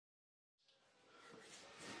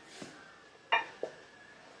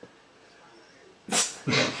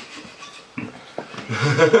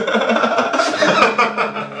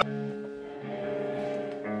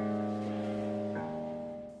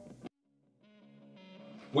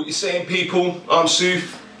What you saying, people? I'm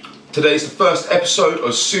Sooth. Today's the first episode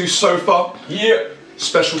of Sooth's Sofa. Yeah.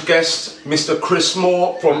 Special guest, Mr. Chris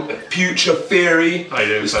Moore from Future Theory. How you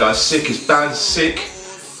doing, this guy's sick, his band's sick.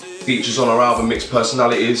 Features on our album Mixed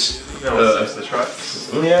Personalities. Yeah, 6 of the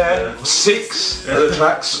tracks. Yeah. 6 of the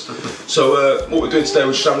tracks. So what we're doing today,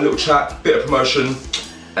 we're just having a little chat, bit of promotion,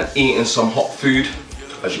 and eating some hot food.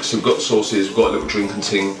 As you can see, we've got the sauces, we've got a little drinking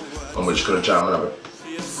thing, and we're just gonna jam and have it.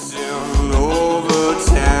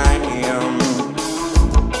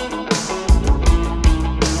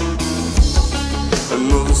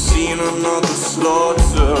 Another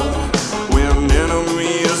slaughter when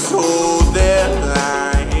enemies hold their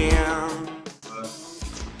line.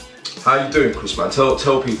 How you doing, Chris, man?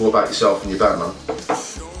 Tell people about yourself and your band, man.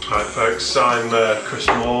 Alright folks, I'm Chris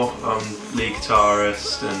Moore. I'm lead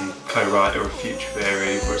guitarist and co-writer of Future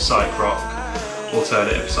Theory. We're a psych rock,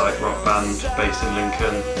 alternative psych rock band based in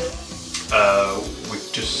Lincoln.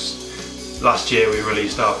 Last year we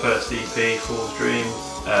released our first EP, Fool's Dream.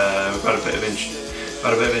 We've had a bit of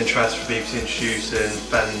interest from BBC Introducing,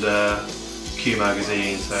 Fender, Q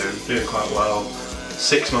Magazine, so doing quite well.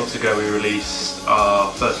 6 months ago we released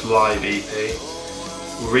our first live EP.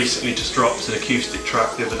 We recently just dropped an acoustic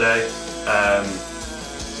track the other day, and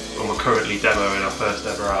we're currently demoing our first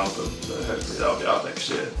ever album, so hopefully that'll be out next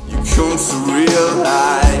year. You come to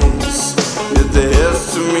realize that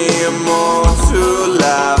there's to me more to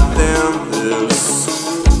life than this.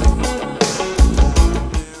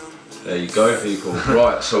 There you go, people.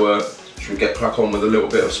 Right, so should we get crack on with a little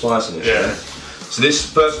bit of spiciness? Yeah. So this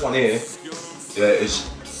first one here, is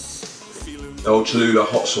the old Cholula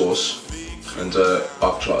hot sauce, and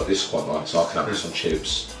I've tried this quite nice. I can have this on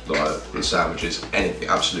chips, like with sandwiches, anything,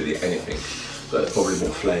 absolutely anything. But it's probably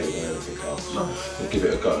more flavour than anything else. We'll give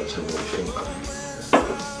it a go and tell me what you think.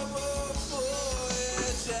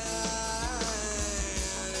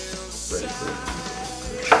 Ready for it?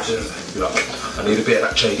 I need a bit of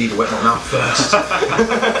that JD to wet my mouth first.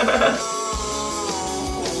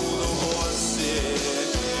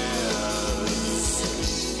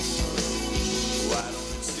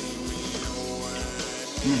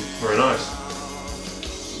 Very nice.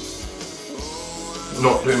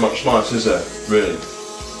 Not too much spice, is there? Really?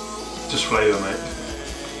 Just flavour, mate.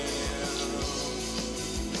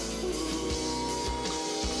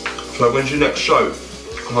 So when's your next show?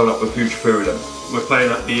 Coming up with Future Theory then? We're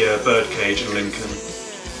playing at the Birdcage in Lincoln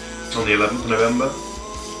on the 11th of November.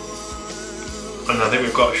 And I think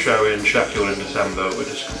we've got a show in Sheffield in December, we're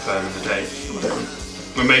just confirming the date.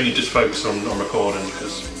 We're mainly just focused on recording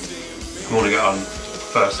because we want to get our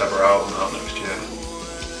first ever album out next year.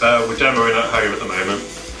 We're demoing at home at the moment,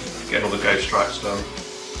 getting all the ghost tracks done.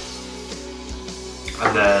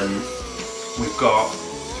 And then we've got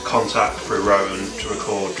contact through Rowan to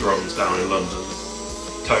record drums down in London,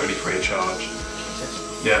 totally free of charge.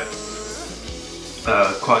 Yeah,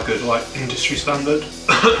 quite good, like industry standard.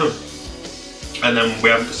 And then we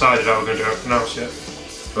haven't decided how we're going to do everything else yet.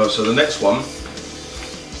 Right, so the next one,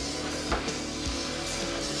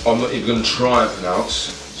 I'm not even going to try and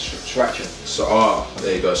pronounce. Sriracha. So,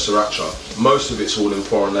 there you go, Sriracha. Most of it's all in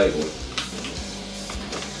foreign label.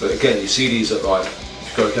 But again, you see these at like,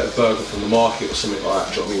 if you go get a burger from the market or something like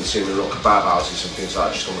that, do you know what I mean? You see them in a lot of kebab houses and things like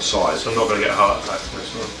that just on the side. So I'm not going to get a heart attack from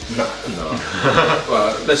this one. No.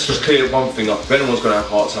 Well, let's just clear one thing up. If anyone's going to have a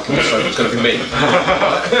heart attack on the sofa, it's going to be me.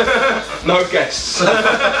 No guests.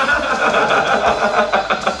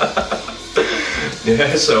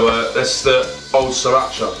 Yeah, so that's the old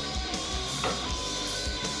Sriracha.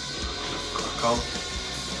 Crack on.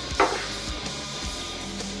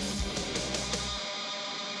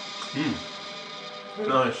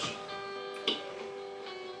 Nice.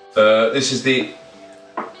 This is the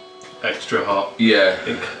Extra hot. yeah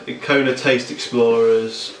Icona Taste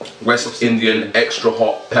Explorers. West Indian extra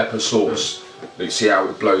hot pepper sauce. You see how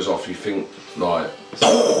it blows off. You think like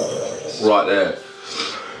right there.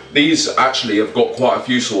 These actually have got quite a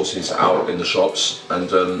few sauces out in the shops,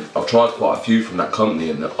 and I've tried quite a few from that company,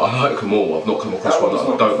 and I like them all. I've not come across one that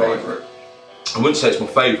I don't like. I wouldn't say it's my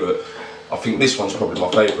favourite. I think this one's probably my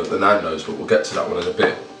favourite, the Nando's, but we'll get to that one in a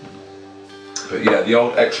bit. But yeah, the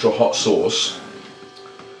old extra hot sauce.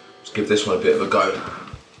 Let's give this one a bit of a go.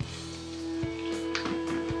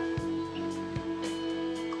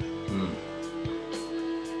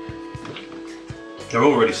 They're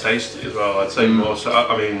all really tasty as well, I'd say more so.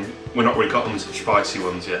 I mean, we're not really got them to the spicy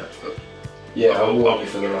ones yet. But yeah, I'll warn you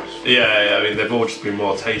for the rest. yeah, I mean, they've all just been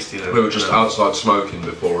more tasty than... We were just outside smoking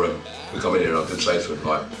before we come in here, and I did say to him,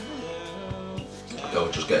 like,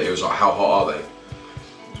 they'll just get it. It was like, how hot are they?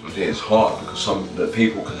 I think it's hard because the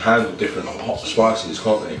people can handle different hot spices,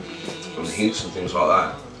 can't they? And the heats and things like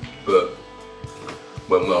that. But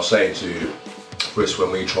when I was saying to Chris,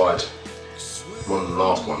 when we tried one of the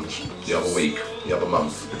last ones the other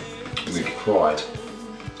month, we cried.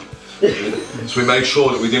 So we made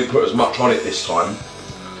sure that we didn't put as much on it this time.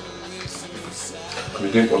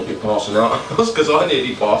 We didn't want to be passing out, because I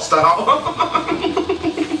nearly passed out.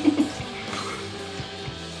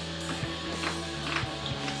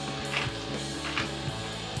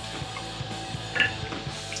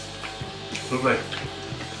 Lovely.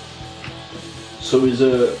 So is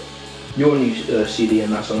your new CD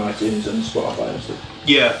and that's on iTunes and Spotify and stuff?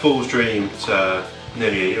 Yeah, Fool's Dream.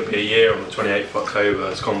 It'll be a year on the 28th of October.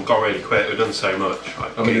 It's gone really quick. We've done so much.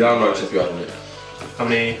 Like, How many downloads have you had on it? How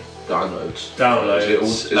many downloads? Downloads.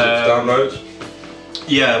 Is it downloads?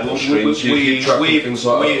 Yeah, well, Streams? You keep track of things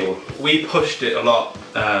like that, or? we pushed it a lot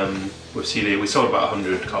with CD. We sold about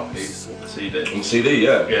 100 copies of the CD. On CD,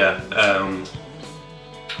 yeah. Yeah.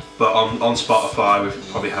 But on Spotify, we've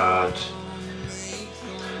probably had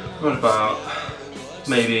about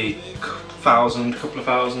maybe couple of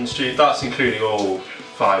thousand streams. That's including all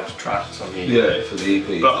 5 tracks on the EP. Yeah, for the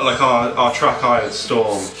EP. But like our track Iron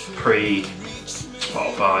Storm pre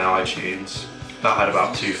Spotify, iTunes, that had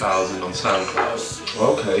about 2,000 on SoundCloud.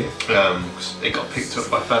 Okay. It got picked up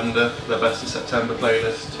by Fender, their Best of September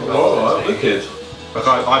playlist. Oh, wicked. Like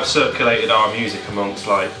I've circulated our music amongst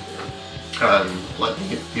like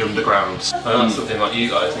the underground, and that's something like you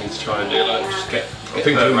guys need to try and do. Like just get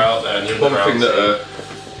further out there. And the one thing underground that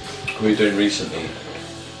we've been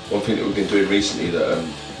doing recently that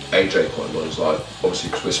AJ quite well is like, obviously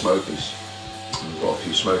because we're smokers, and we've got a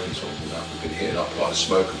few smoking songs and that, we've been hitting up like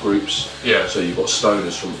smoker groups. Yeah. So you've got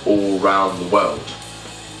stoners from all around the world.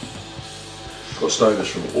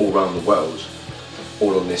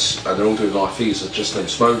 All on this, and they're all doing live feeds of just them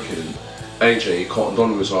smoking. And AJ cottoned on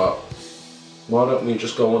and was like, why don't we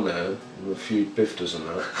just go on there with a few bifters and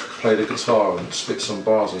that, play the guitar and spit some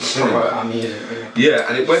bars and sing? Yeah,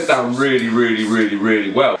 and it went down really, really, really,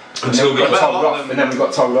 really well. Until we got told off. And then we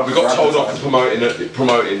got told off. We got told off for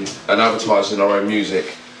promoting and advertising our own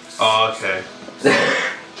music. Oh, okay.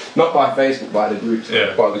 Not by Facebook, by the group.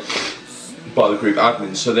 Yeah. By the group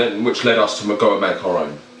admins. So then, which led us to go and make our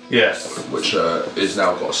own. Yeah. Which is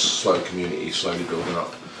now got a slow community slowly building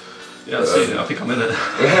up. Yeah, I've seen it. I think I'm in it.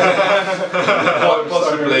 Quite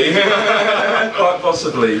possibly. Quite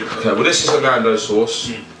possibly. Okay, well this is a Nando sauce.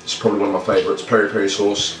 It's probably one of my favourites. Peri peri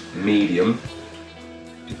sauce, medium.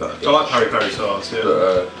 I like peri peri sauce. Yeah.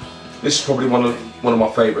 But this is probably one of my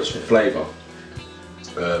favourites for flavour.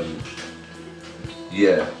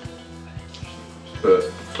 Yeah.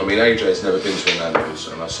 But I mean, AJ's never been to a Nando's,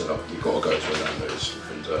 and I said, oh, you've got to go to a Nando's.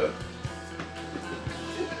 And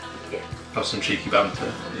have some cheeky banter.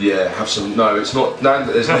 yeah, have some. No, it's not.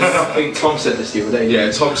 There's nothing. Tom said this the other day. Yeah,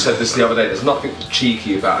 Tom said this the other day. There's nothing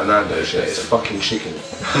cheeky about a Nando's. Yeah, it's fucking chicken.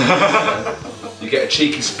 You get a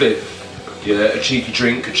cheeky spliff, yeah, a cheeky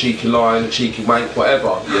drink, a cheeky line, a cheeky wank,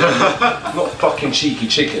 whatever. Yeah, not fucking cheeky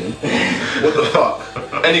chicken. What the fuck?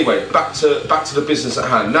 Anyway, back to the business at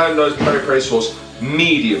hand. Nando's peri peri sauce,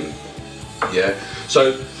 medium. Yeah.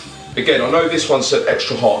 So again, I know this one said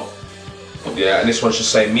extra hot. Yeah, and this one's just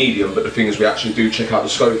saying medium, but the thing is we actually do check out the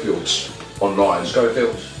Schofields online.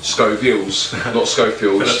 Scovilles, not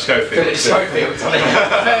Schofields. Philip Schofield.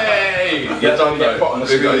 Hey! You're done though.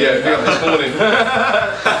 Yeah, this morning.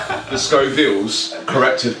 The Scovilles,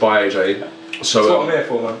 corrected by AJ. So, That's what I'm here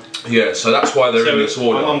for, man. Yeah, so that's why they're in this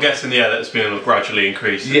order. I'm guessing, yeah, that's been gradually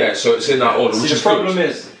increasing. Yeah, so it's in that order, which is the problem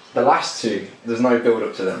is, the last two, there's no build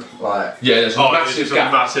up to them. Like, yeah, there's a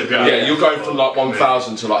massive gap. Yeah, you're going from like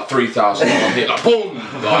 1,000 to like 3,000. I'm here like boom,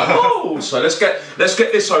 like oh. So let's get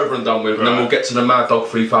this over and done with, and then we'll get to the Mad Dog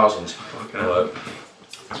 3000. Okay.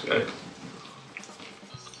 Let's go.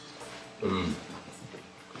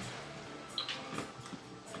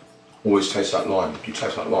 Always taste that lime. Do you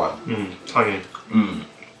taste that lime? Tangy.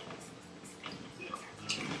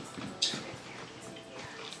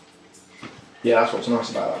 yeah, that's what's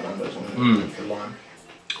nice about that Nando's one. The lime.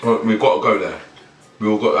 Well, we've got to go there. We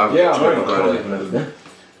all got to have Yeah, I to know. go there.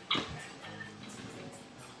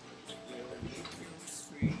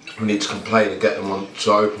 We need to complain and get them on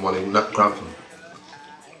to open one in Grantham.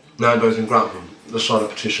 Nando's in Grantham. Let's sign a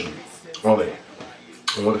petition. Ollie,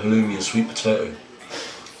 I want halloumi and sweet potato.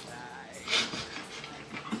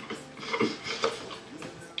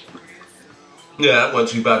 Yeah, that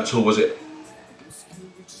wasn't too bad at all, was it?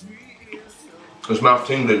 Was mouth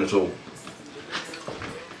tingling at all?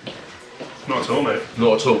 Not at all, mate.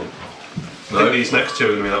 Not at all. I think these next two are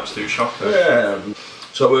going to be an absolute shocker. Yeah.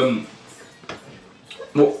 So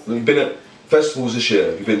what, you've been at festivals this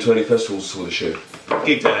year? Have you been to any festivals all this year?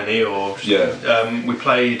 Gigged at any or? Yeah. We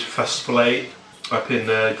played Festival 8 up in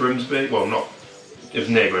Grimsby. Well, not. It was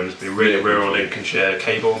near Grimsby, really rural Lincolnshire,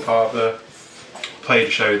 Caborn part of the. Played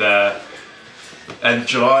a show there end of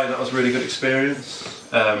July, and that was a really good experience.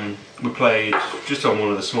 We played just on one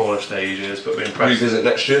of the smaller stages, but we're impressed. Revisit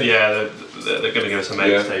next year? Yeah, they're going to give us a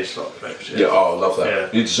main stage slot for next year. Yeah, oh, I love that. Yeah.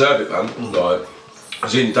 You deserve it, man. Like, I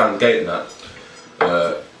was in down the gate and that,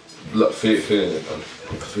 feeling it, man.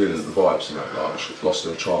 Feeling the vibes and that, like, lost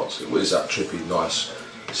in a trance. It was that trippy, nice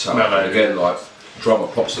sound. And again, like, drummer,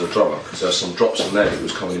 props to the drummer, because there's some drops in there that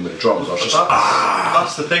was coming in with the drums. I was just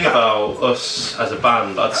that's the thing about us as a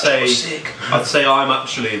band. I'd say I'm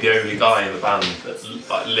actually the only guy in the band that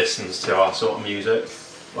like listens to our sort of music.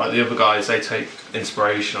 Like the other guys, they take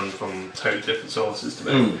inspiration from totally different sources to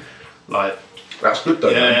me. Like that's good though.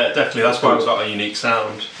 Yeah, definitely. That's why we've got a unique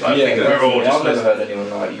sound. Like, I think if we're all I've never heard anyone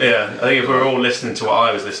like you. Yeah, I think if we were all listening to what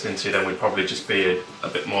I was listening to, then we'd probably just be a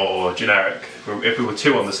bit more generic. If we were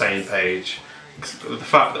two on the same page. The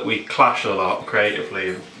fact that we clash a lot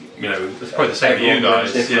creatively, you know, it's probably the same for you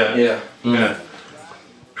guys. Yeah.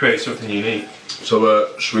 Create something unique.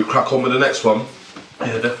 So, should we crack on with the next one?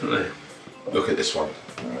 Yeah, definitely. Look at this one.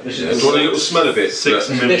 This Do you want a little smell of it? 6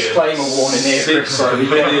 million. Disclaimer warning here. 6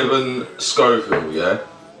 million Scoville, yeah?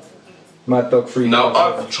 Mad Dog Free. Now,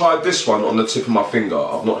 I've tried this one on the tip of my finger.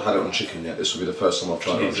 I've not had it on chicken yet. This will be the first time I've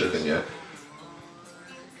tried it on chicken, yeah?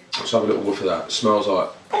 Let's have a little whiff of that. It smells like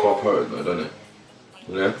quite potent though, doesn't it?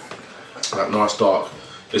 Yeah? That nice dark.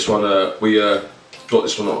 This one, we got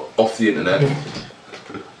this one off the internet.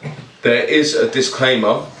 There is a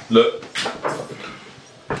disclaimer. Look.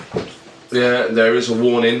 Yeah, there is a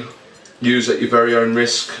warning. Use at your very own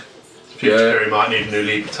risk. Future might need a new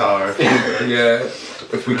lead guitar. Yeah,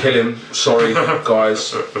 if we kill him, sorry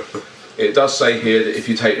guys. It does say here that if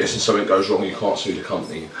you take this and something goes wrong, you can't sue the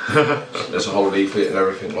company. There's a whole leaflet and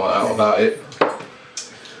everything like that about it.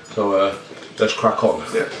 So let's crack on.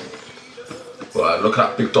 Yeah. Right, look at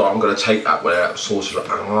that big dog. I'm going to take that where that sauce is like.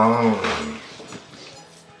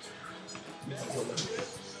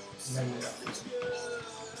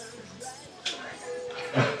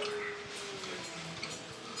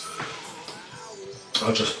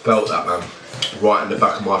 I just felt that, man, right in the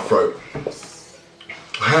back of my throat.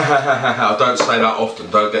 I don't say that often,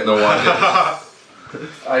 don't get no idea.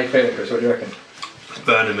 How you feeling, Chris? What do you reckon? It's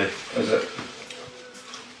burning me. Is it?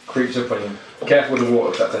 Creeps up on you. Careful with the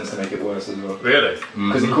water, because that tends to make it worse as well. Really?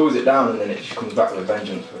 Because it cools it down and then it just comes back with a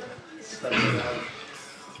vengeance.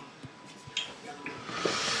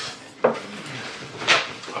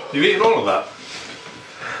 You've eaten all of that?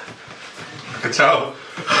 I can tell.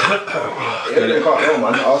 It didn't quite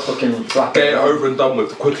well, man. I was fucking flapping. Get it over and done with.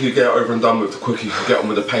 The quicker you get it over and done with, the quicker you can get on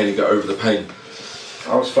with the pain and get over the pain.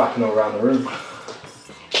 I was flapping all around the room.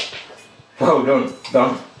 Well done.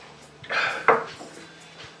 Done.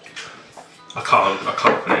 I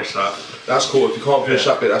can't finish that. That's cool. If you can't finish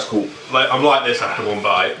that bit, that's cool. Like I'm like this after one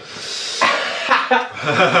bite.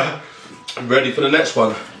 Ready for the next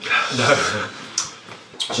one? No.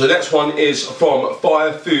 So the next one is from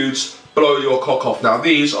Fire Foods. Blow Your Cock Off. Now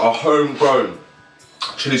these are homegrown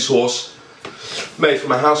chili sauce made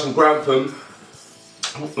from a house in Grantham.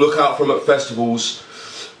 Look out for them at festivals.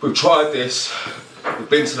 We've tried this. We've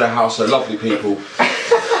been to their house. They're lovely people.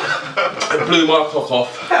 It blew my cock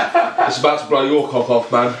off. It's about to blow your cock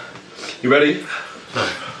off, man. You ready?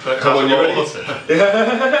 No. Come on, you ready?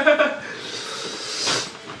 Yeah.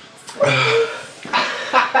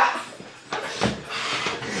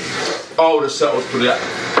 I would have settled for that.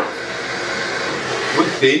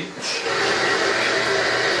 Would be.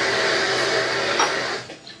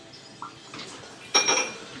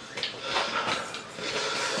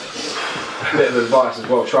 Bit of advice as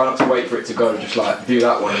well, try not to wait for it to go, just like do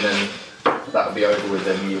that one and then that'll be over with,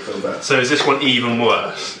 then you'll feel better. So is this one even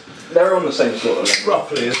worse? They're on the same sort of level.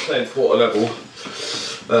 Roughly the same sort of level.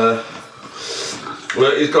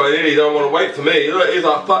 Well, he's going in, he don't want to wait for me. Look, he's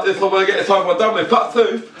like, fuck this, I'm going to get this over and done with, fuck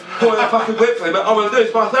Sooth. Put that fucking whip for him, I'm going to do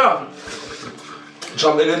this myself.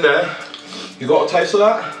 Jumping in there. You got a taste of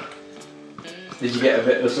that? Did you get a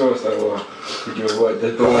bit of the sauce though, or did you avoid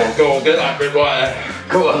the Go on, get that bit right there.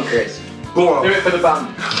 Go on, Chris. Go on. Do it for the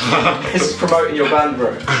band. This is promoting your band,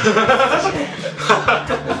 bro. The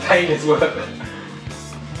pain is worth it.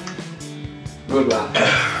 Good lad.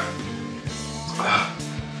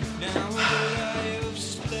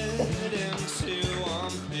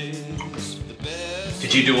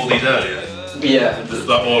 Did you do all these earlier? Yeah.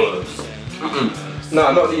 Like all of them?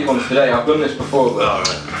 No, not these ones today. I've done this before, but Oh,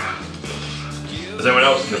 right. Has anyone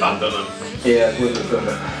else in the band done them? Yeah, with the film.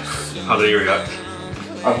 How did he react?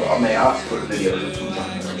 Mate, I have to put the videos up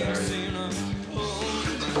sometimes.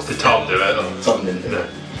 Did Tom do it? Or? Tom didn't do it.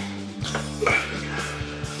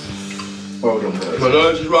 Well done, boys. My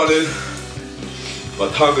nose is running. My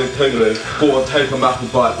tongue is tingling. Go on, take a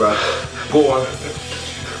massive bite, Brad. Go on.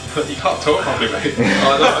 You can't talk properly, mate. I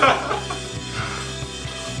know.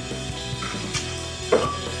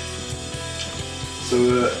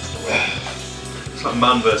 So, It's like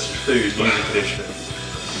man versus food music edition.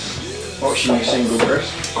 what's your new single, Chris?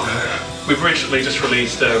 We've recently just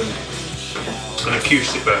released an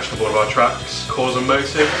acoustic version of one of our tracks, Cause and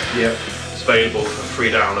Motive. Yeah. It's available for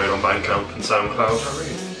free download on Bandcamp and SoundCloud.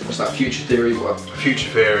 What's that? Future Theory? What? Future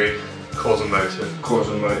Theory, Cause and Motive. Cause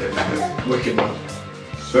and Motive. Wicked one.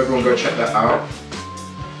 So everyone go check that out.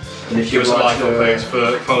 And if Give us a like on to,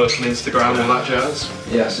 Facebook, follow us on Instagram, all that jazz.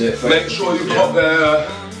 Yeah, that's it. Make sure you cop their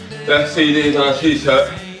CDs and a t-shirt.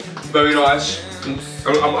 Very nice.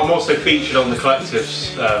 I'm also featured on the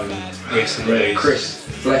collectives recently. Yeah, Chris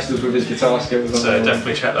blessed us with his guitar skills. So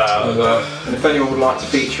definitely check that out. And if anyone would like to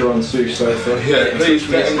feature on Sooth Sofa, Yeah, please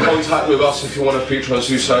get in contact with us if you want to feature on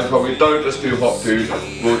Sooth Sofa. We don't just do hot food,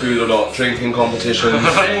 we'll do the lot. Drinking competitions,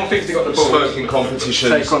 If anyone thinks they got the balls, smoking competitions,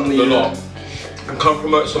 take on the lot. And come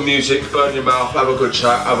promote some music, burn your mouth, have a good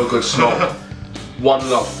chat, have a good snot. One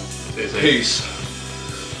love. Peace.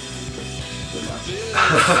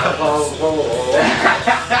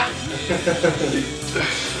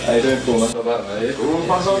 How you doing, Paul? Not bad, mate.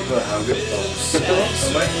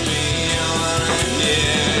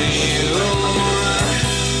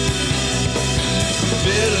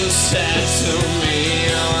 Bitter sad to me,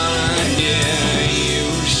 I wanna hear